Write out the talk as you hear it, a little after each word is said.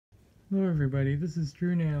Hello everybody, this is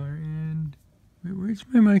Drew Naylor, and wait, where's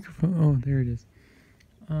my microphone? Oh, there it is.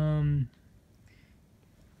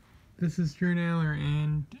 This is Drew Naylor,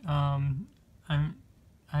 and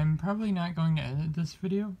I'm probably not going to edit this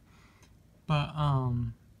video, but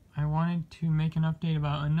I wanted to make an update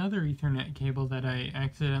about another Ethernet cable that I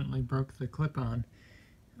accidentally broke the clip on.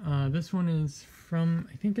 This one is from,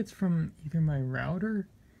 I think it's from either my router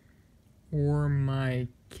or my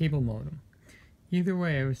cable modem. Either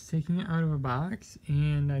way, I was taking it out of a box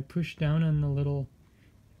and I pushed down on the little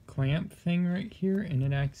clamp thing right here and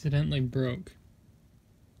it accidentally broke.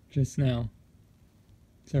 Just now.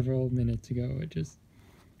 Several minutes ago, it just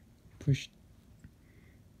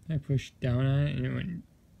I pushed down on it and it went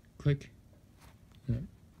click and it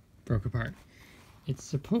broke apart. It's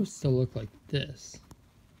supposed to look like this.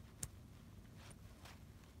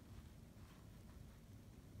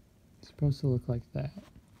 It's supposed to look like that.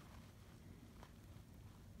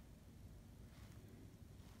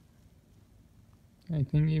 I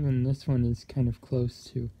think even this one is kind of close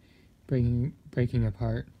to breaking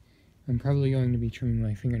apart. I'm probably going to be trimming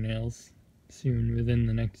my fingernails soon, within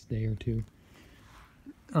the next day or two.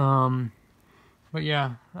 But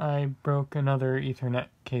yeah, I broke another Ethernet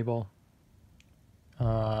cable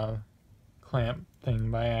clamp thing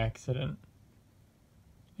by accident.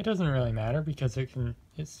 It doesn't really matter because it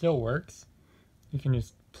still works. You can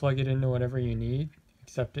just plug it into whatever you need,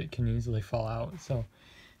 except it can easily fall out. So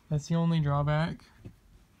that's the only drawback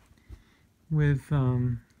with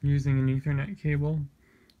using an Ethernet cable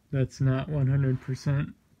that's not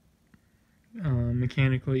 100%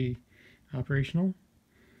 mechanically operational.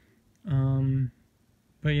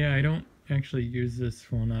 But yeah, I don't actually use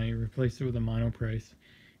this when I replace it with a monoprice.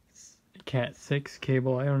 It's a Cat 6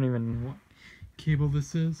 cable. I don't even know what cable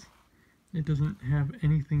this is. It doesn't have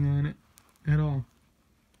anything on it at all.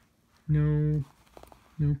 No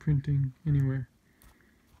printing anywhere.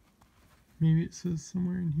 Maybe it says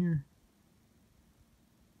somewhere in here.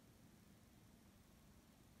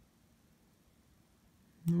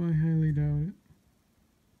 Though I highly doubt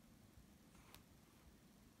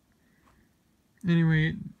it. Anyway,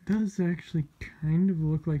 it does actually kind of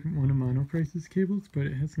look like one of Monoprice's cables, but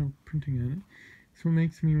it has no printing on it. So it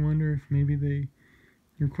makes me wonder if maybe they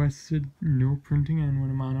requested no printing on one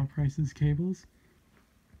of Monoprice's cables,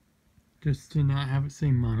 just to not have it say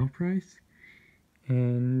Monoprice,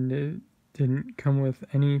 and it didn't come with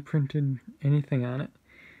any printed anything on it.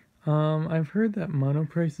 I've heard that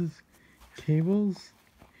Monoprice's cables,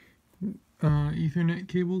 Ethernet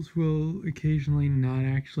cables, will occasionally not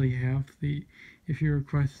actually have the, if you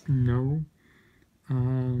request no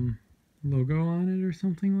logo on it or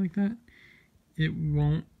something like that, it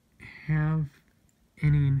won't have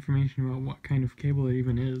any information about what kind of cable it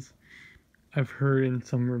even is. I've heard in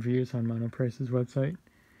some reviews on Monoprice's website.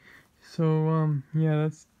 So yeah,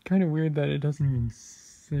 that's kind of weird that it doesn't even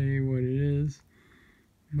say what it is.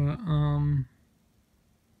 But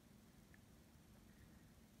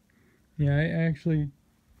yeah, I actually,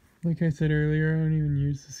 like I said earlier, I don't even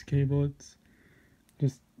use this cable. It's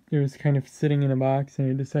just, it was kind of sitting in a box and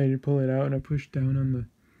I decided to pull it out and I pushed down on the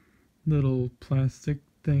little plastic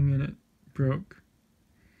thing and it broke.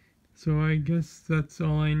 So I guess that's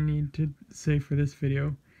all I need to say for this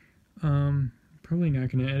video. Probably not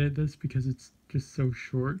going to edit this because it's just so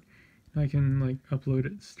short. I can like upload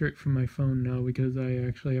it straight from my phone now because I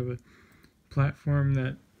actually have a platform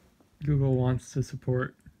that Google wants to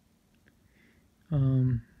support.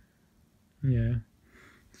 Yeah.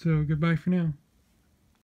 So goodbye for now.